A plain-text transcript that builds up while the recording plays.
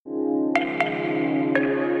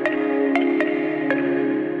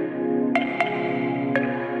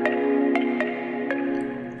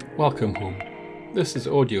Welcome home. This is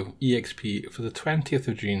Audio EXP for the 20th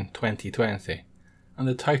of June 2020, and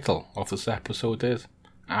the title of this episode is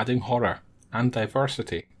Adding Horror and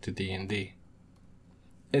Diversity to D&D.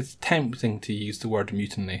 It's tempting to use the word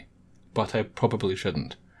mutiny, but I probably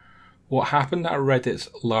shouldn't. What happened at Reddit's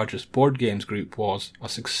largest board games group was a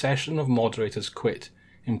succession of moderators quit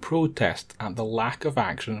in protest at the lack of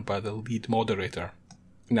action by the lead moderator.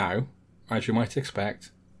 Now, as you might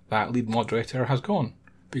expect, that lead moderator has gone,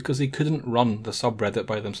 because they couldn't run the subreddit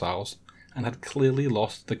by themselves and had clearly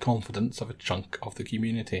lost the confidence of a chunk of the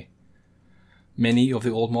community. Many of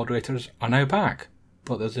the old moderators are now back,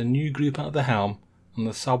 but there's a new group at the helm and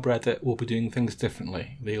the subreddit will be doing things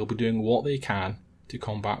differently. They'll be doing what they can to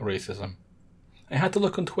combat racism. I had to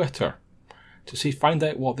look on Twitter to find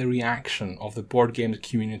out what the reaction of the board games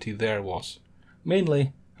community there was.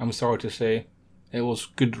 Mainly, I'm sorry to say, it was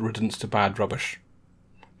good riddance to bad rubbish.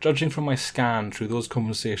 Judging from my scan through those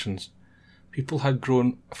conversations, people had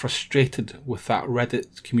grown frustrated with that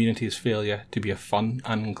Reddit community's failure to be a fun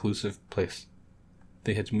and inclusive place.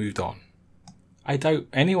 They had moved on. I doubt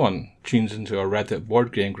anyone tunes into a Reddit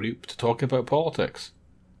board game group to talk about politics.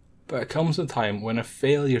 But it comes a time when a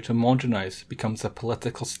failure to modernise becomes a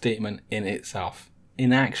political statement in itself.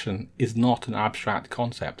 Inaction is not an abstract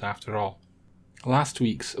concept after all. Last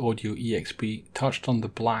week's Audio EXP touched on the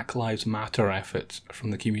Black Lives Matter efforts from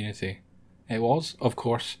the community. It was, of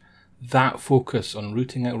course, that focus on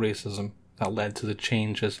rooting out racism that led to the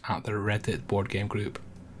changes at the Reddit board game group.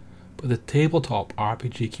 But the tabletop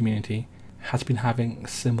RPG community has been having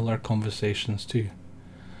similar conversations too.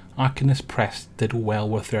 Arcanist Press did well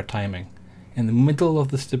with their timing. In the middle of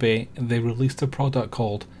this debate, they released a product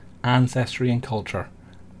called Ancestry and Culture,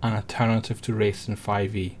 an alternative to race in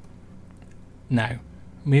 5e. Now,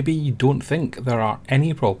 maybe you don't think there are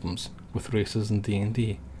any problems with races in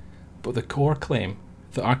D&D, but the core claim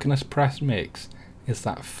that Arcanist Press makes is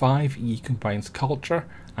that 5e combines culture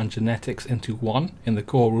and genetics into one in the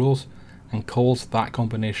core rules and calls that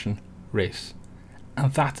combination race.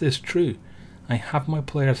 And that is true. I have my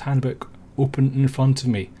player's handbook open in front of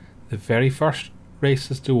me. The very first race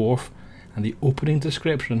is dwarf, and the opening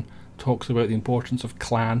description talks about the importance of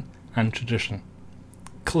clan and tradition.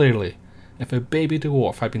 Clearly, if a baby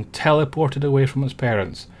dwarf had been teleported away from its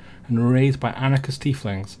parents and raised by anarchist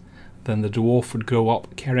tieflings, then the dwarf would grow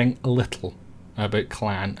up caring a little about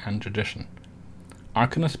clan and tradition.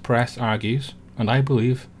 Arcanist Press argues, and I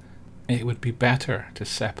believe, it would be better to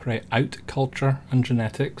separate out culture and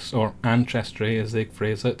genetics, or ancestry as they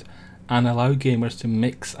phrase it, and allow gamers to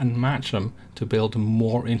mix and match them to build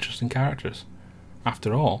more interesting characters.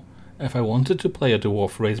 After all, if I wanted to play a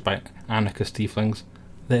dwarf raised by anarchist tieflings,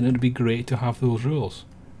 then it would be great to have those rules.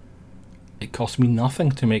 It costs me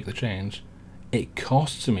nothing to make the change. It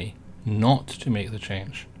costs me not to make the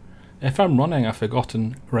change. If I'm running a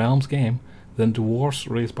Forgotten Realms game, then dwarves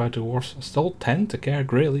raised by dwarves still tend to care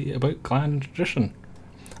greatly about clan and tradition.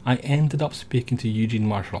 I ended up speaking to Eugene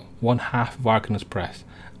Marshall, one half of Arcanist Press,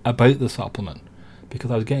 about the supplement, because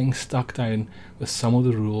I was getting stuck down with some of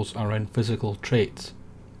the rules around physical traits.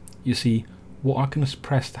 You see, what Arcanist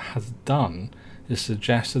Press has done is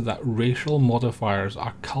suggested that racial modifiers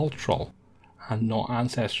are cultural and not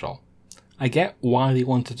ancestral. I get why they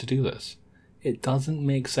wanted to do this. It doesn't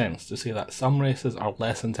make sense to say that some races are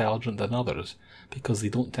less intelligent than others because they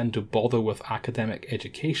don't tend to bother with academic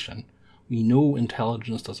education. We know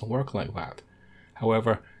intelligence doesn't work like that.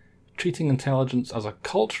 However, treating intelligence as a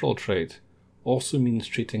cultural trait also means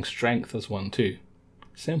treating strength as one too.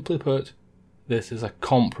 Simply put, this is a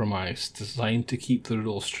compromise designed to keep the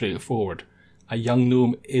rules straightforward. A young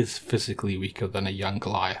gnome is physically weaker than a young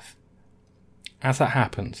Goliath. As it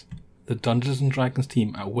happens, the Dungeons & Dragons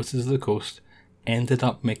team at Wizards of the Coast ended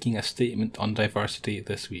up making a statement on diversity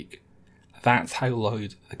this week. That's how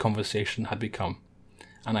loud the conversation had become,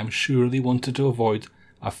 and I'm sure they wanted to avoid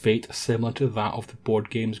a fate similar to that of the board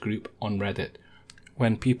games group on Reddit,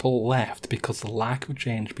 when people left because the lack of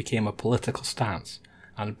change became a political stance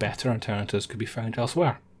and better alternatives could be found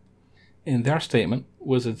elsewhere. In their statement,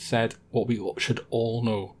 Wizards said what we should all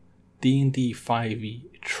know. D&D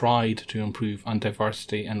 5e tried to improve on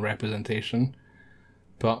diversity and representation,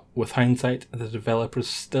 but with hindsight, the developers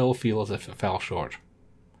still feel as if it fell short.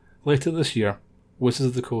 Later this year, Wizards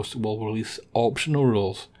of the Coast will release optional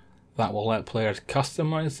rules that will let players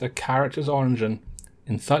customize their character's origin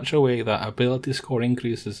in such a way that ability score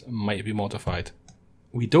increases might be modified.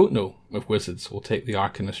 We don't know if Wizards will take the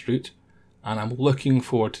Arcanist route, and I'm looking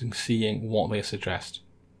forward to seeing what they suggest.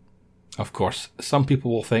 Of course, some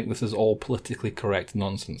people will think this is all politically correct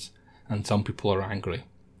nonsense, and some people are angry.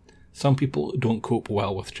 Some people don't cope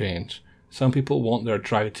well with change, Some people want their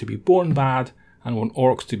drow to be born bad and want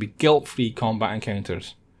orcs to be guilt-free combat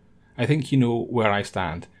encounters. I think you know where I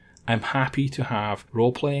stand. I'm happy to have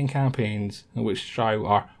role-playing campaigns in which drow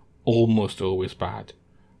are almost always bad.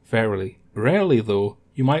 Verily, rarely though,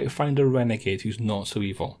 you might find a renegade who's not so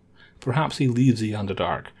evil. Perhaps he leaves the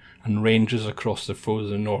Underdark and ranges across the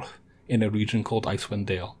frozen north in a region called Icewind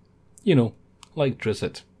Dale. You know, like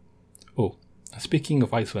Drizzt. Oh, speaking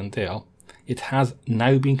of Icewind Dale, it has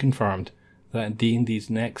now been confirmed that D&D's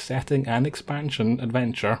next setting and expansion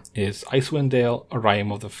adventure is Icewind Dale: A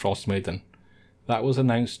Rime of the Frostmaiden. That was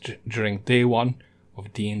announced during day one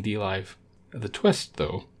of D&D Live. The twist,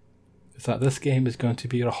 though, is that this game is going to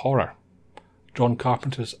be a horror. John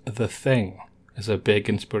Carpenter's The Thing is a big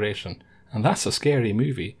inspiration, and that's a scary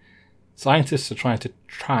movie. Scientists are trying to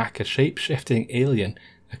track a shape-shifting alien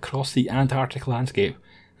across the Antarctic landscape,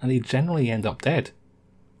 and they generally end up dead.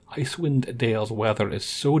 Icewind Dale's weather is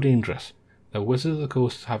so dangerous that Wizards of the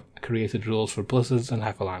Coast have created rules for blizzards and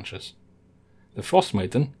avalanches. The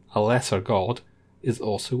Frostmaiden, a lesser god, is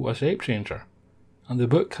also a shape-changer, and the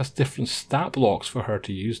book has different stat blocks for her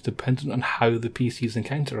to use depending on how the PCs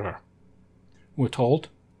encounter her. We're told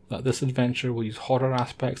that this adventure will use horror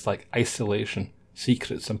aspects like isolation,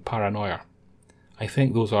 secrets and paranoia. I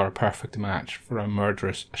think those are a perfect match for a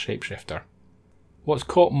murderous shapeshifter. What's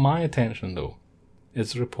caught my attention though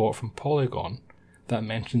is a report from Polygon that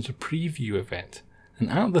mentions a preview event, and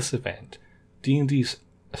at this event, D&D's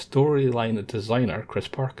storyline designer Chris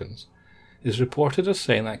Perkins is reported as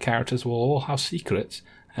saying that characters will all have secrets,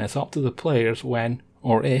 and it's up to the players when,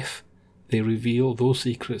 or if, they reveal those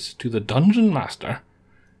secrets to the Dungeon Master.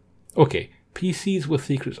 Okay, PCs with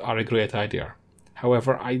secrets are a great idea.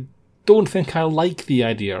 However, I don't think I like the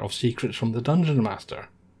idea of secrets from the Dungeon Master.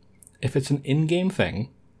 If it's an in-game thing,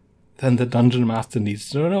 then the Dungeon Master needs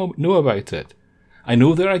to know about it. I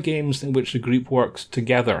know there are games in which the group works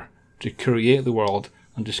together to create the world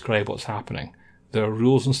and describe what's happening. There are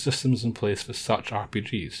rules and systems in place for such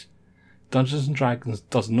RPGs. Dungeons & Dragons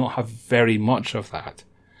does not have very much of that,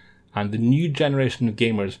 and the new generation of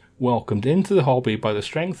gamers welcomed into the hobby by the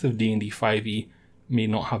strength of D&D 5e may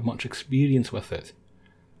not have much experience with it.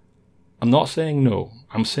 I'm not saying no,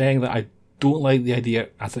 I'm saying that I don't like the idea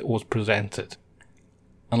as it was presented.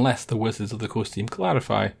 Unless the Wizards of the Coast team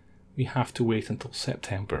clarify, we have to wait until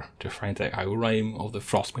September to find out how Rime of the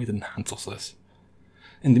Frostmaiden handles this.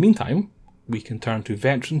 In the meantime, we can turn to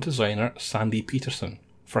veteran designer Sandy Peterson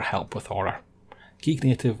for help with horror. Geek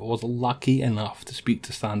Native was lucky enough to speak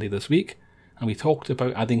to Sandy this week, and we talked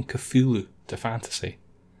about adding Cthulhu to fantasy.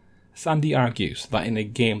 Sandy argues that in a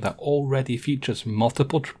game that already features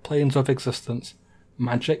multiple planes of existence,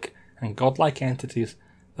 magic, and godlike entities,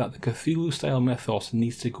 that the Cthulhu-style mythos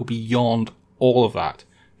needs to go beyond all of that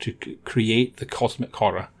to create the cosmic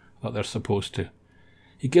horror that they're supposed to.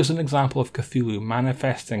 He gives an example of Cthulhu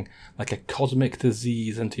manifesting like a cosmic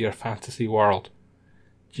disease into your fantasy world.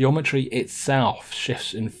 Geometry itself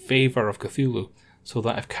shifts in favour of Cthulhu, so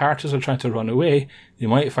that if characters are trying to run away, they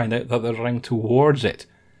might find out that they're running towards it.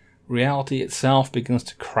 Reality itself begins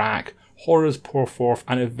to crack, horrors pour forth,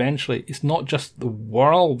 and eventually it's not just the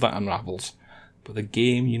world that unravels, but the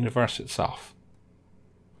game universe itself.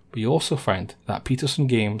 We also find that Peterson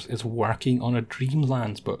Games is working on a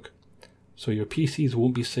Dreamlands book, so your PCs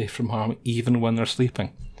won't be safe from harm even when they're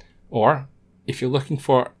sleeping. Or, if you're looking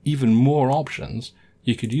for even more options,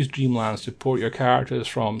 you could use Dreamlands to port your characters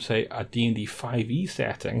from, say, a D&D 5e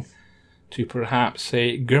setting to perhaps,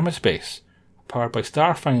 say, Grimmarspace, powered by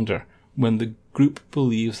Starfinder, when the group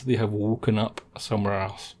believes they have woken up somewhere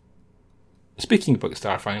else. Speaking about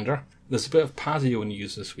Starfinder, there's a bit of Pazio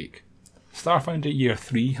news this week. Starfinder Year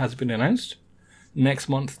 3 has been announced. Next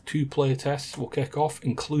month, 2 playtests will kick off,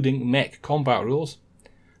 including mech combat rules.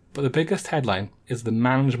 But the biggest headline is the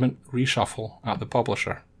management reshuffle at the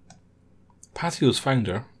publisher. Pazio's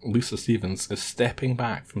founder, Lisa Stevens, is stepping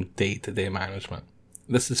back from day-to-day management.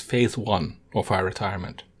 This is phase 1 of her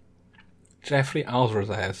retirement. Jeffrey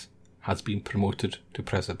Alvarez has been promoted to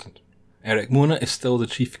president. Eric Mona is still the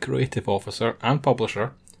chief creative officer and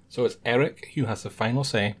publisher, so it's Eric who has the final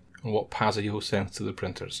say on what Pazio sends to the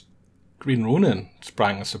printers. Green Ronin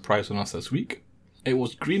sprang a surprise on us this week. It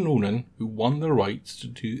was Green Ronin who won the rights to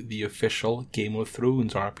do the official Game of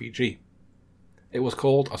Thrones RPG. It was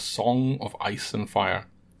called A Song of Ice and Fire.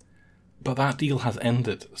 But that deal has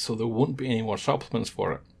ended, so there won't be any more supplements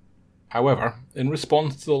for it. However, in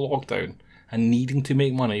response to the lockdown and needing to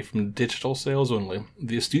make money from digital sales only,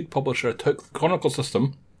 the astute publisher took the Chronicle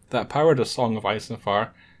system that powered A Song of Ice and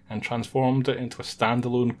Fire and transformed it into a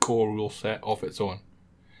standalone core rule set of its own.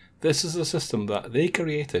 This is a system that they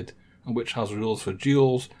created and which has rules for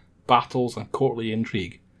duels, battles and courtly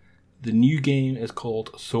intrigue. The new game is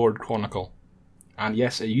called Sword Chronicle. And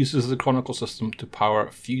yes, it uses the Chronicle system to power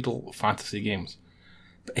feudal fantasy games.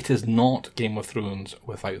 But it is not Game of Thrones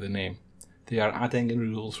without the name. They are adding in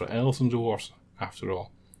rules for elves and dwarves, after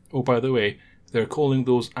all. Oh, by the way, they're calling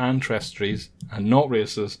those ancestries and not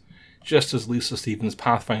races, just as Lisa Stevens'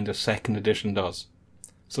 Pathfinder 2nd edition does.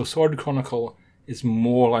 So Sword Chronicle is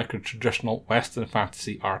more like a traditional Western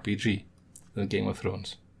fantasy RPG than Game of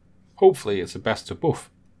Thrones. Hopefully it's the best of both.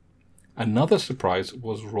 Another surprise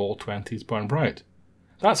was Roll20's Burn Bright.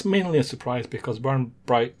 That's mainly a surprise because Burn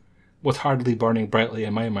Bright was hardly burning brightly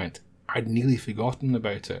in my mind. I'd nearly forgotten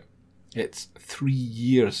about it. It's 3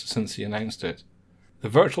 years since he announced it. The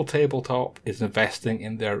Virtual Tabletop is investing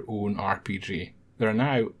in their own RPG. They're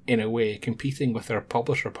now, in a way, competing with their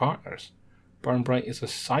publisher partners. Burn Bright is a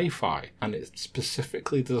sci-fi, and it's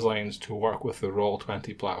specifically designed to work with the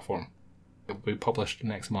Roll20 platform. It will be published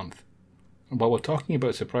next month. And while we're talking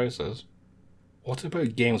about surprises, what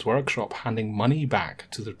about Games Workshop handing money back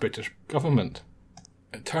to the British government?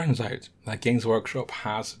 It turns out that Games Workshop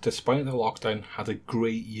has, despite the lockdown, had a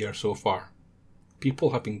great year so far. People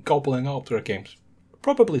have been gobbling up their games,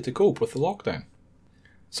 probably to cope with the lockdown.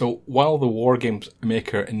 So while the Wargames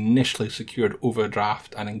maker initially secured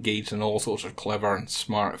overdraft and engaged in all sorts of clever and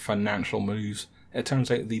smart financial moves, it turns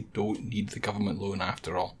out they don't need the government loan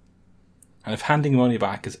after all. And if handing money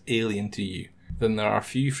back is alien to you, then there are a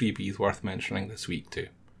few freebies worth mentioning this week too.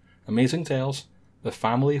 Amazing Tales, the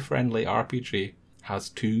family-friendly RPG, has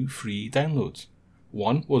 2 free downloads.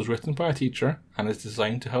 One was written by a teacher and is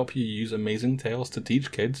designed to help you use Amazing Tales to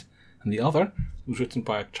teach kids, and the other was written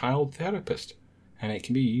by a child therapist, and it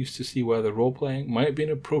can be used to see whether role-playing might be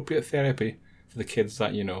an appropriate therapy for the kids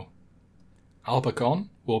that you know. Albacon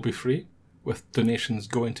will be free, with donations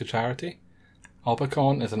going to charity.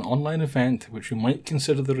 Albacon is an online event which you might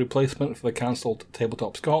consider the replacement for the cancelled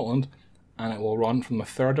Tabletop Scotland, and it will run from the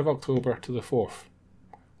 3rd of October to the 4th.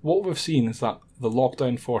 What we've seen is that the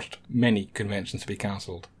lockdown forced many conventions to be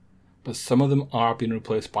cancelled, but some of them are being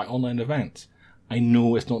replaced by online events. I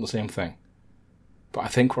know it's not the same thing, but I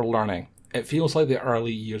think we're learning. It feels like the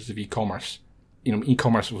early years of e-commerce.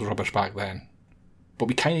 E-commerce was rubbish back then, but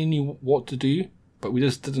we kind of knew what to do, but we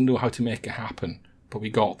just didn't know how to make it happen, but we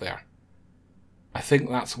got there. I think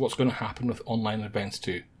that's what's going to happen with online events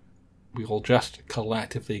too. We will just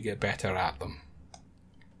collectively get better at them.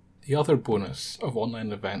 The other bonus of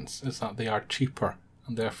online events is that they are cheaper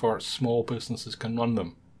and therefore small businesses can run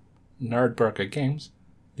them. Nerdburger Games,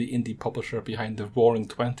 the indie publisher behind the Roaring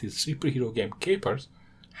Twenties superhero game Capers,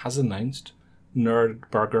 has announced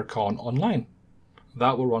Nerdburger Con Online.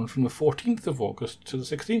 That will run from the 14th of August to the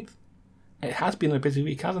 16th. It has been a busy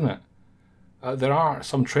week, hasn't it? There are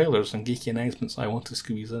some trailers and geeky announcements I want to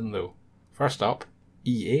squeeze in though. First up,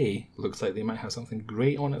 EA looks like they might have something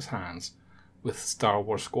great on its hands with Star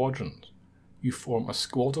Wars Squadrons. You form a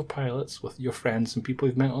squad of pilots with your friends and people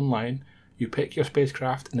you've met online, you pick your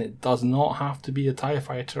spacecraft and it does not have to be a TIE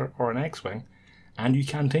fighter or an X-Wing, and you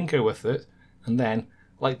can tinker with it, and then,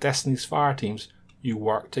 like Destiny's fire teams, you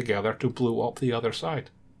work together to blow up the other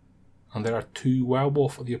side. And there are 2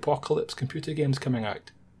 Werewolf of the Apocalypse computer games coming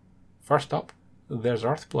out. First up, there's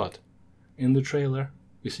Earthblood. In the trailer,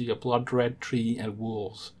 we see a blood-red tree and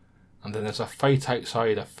wolves, and then there's a fight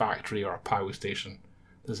outside a factory or a power station.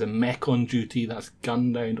 There's a mech on duty that's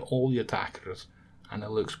gunned down all the attackers, and it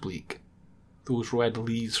looks bleak. Those red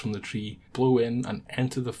leaves from the tree blow in and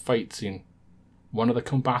enter the fight scene. One of the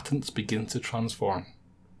combatants begins to transform.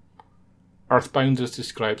 Earthbound is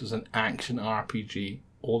described as an action RPG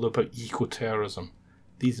all about eco-terrorism.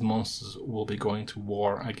 These monsters will be going to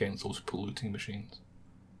war against those polluting machines.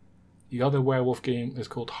 The other werewolf game is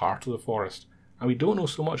called Heart of the Forest, and we don't know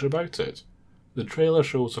so much about it. The trailer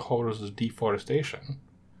shows the horrors of deforestation.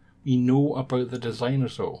 We know about the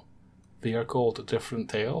designers though. They are called Different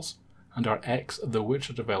Tales, and are ex-The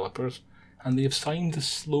Witcher developers, and they have signed the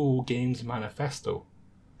Slow Games Manifesto.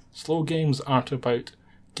 Slow games aren't about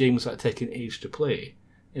games that take an age to play.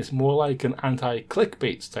 It's more like an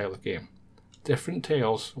anti-clickbait style of game. Different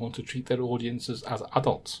Tales want to treat their audiences as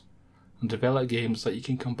adults, and develop games that you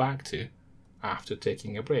can come back to after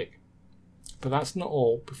taking a break. But that's not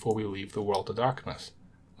all before we leave the world of darkness.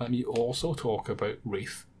 Let me also talk about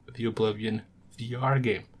Wraith the Oblivion VR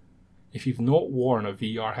game. If you've not worn a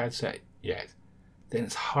VR headset yet, then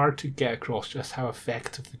it's hard to get across just how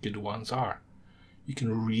effective the good ones are. You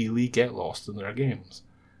can really get lost in their games.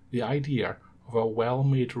 The idea of a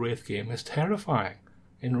well-made Wraith game is terrifying.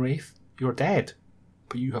 In Wraith, you're dead,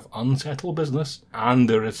 but you have unsettled business, and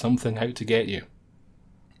there is something out to get you.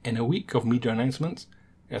 In a week of media announcements,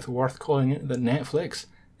 it's worth calling it that Netflix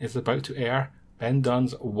is about to air Ben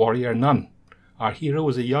Dunn's Warrior Nun. Our hero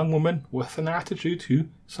is a young woman with an attitude who,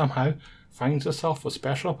 somehow, finds herself with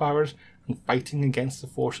special powers and fighting against the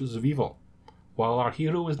forces of evil. While our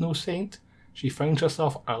hero is no saint, she finds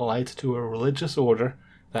herself allied to a religious order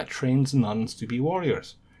that trains nuns to be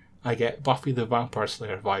warriors. I get Buffy the Vampire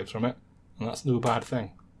Slayer vibes from it, and that's no bad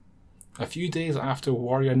thing. A few days after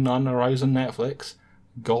Warrior Nun arrives on Netflix,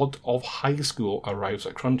 God of High School arrives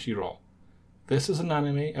at Crunchyroll. This is an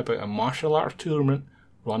anime about a martial arts tournament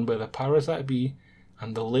run by the powers that be,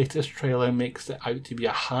 and the latest trailer makes it out to be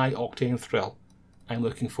a high-octane thrill. I'm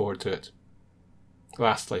looking forward to it.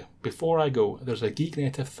 Lastly, before I go, there's a Geek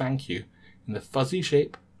Native thank you in the fuzzy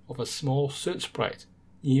shape of a small suit sprite,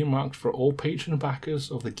 earmarked for all patron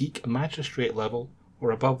backers of the Geek Magistrate level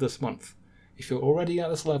or above this month. If you're already at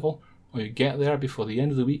this level, or you get there before the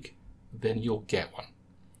end of the week, then you'll get one.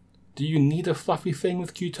 Do you need a fluffy thing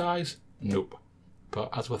with cute eyes? Nope.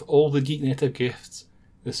 But as with all the Geek Native gifts,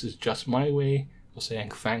 this is just my way of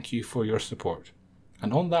saying thank you for your support.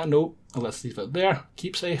 And on that note, let's leave it there.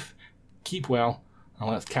 Keep safe, keep well, and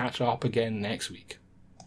let's catch up again next week.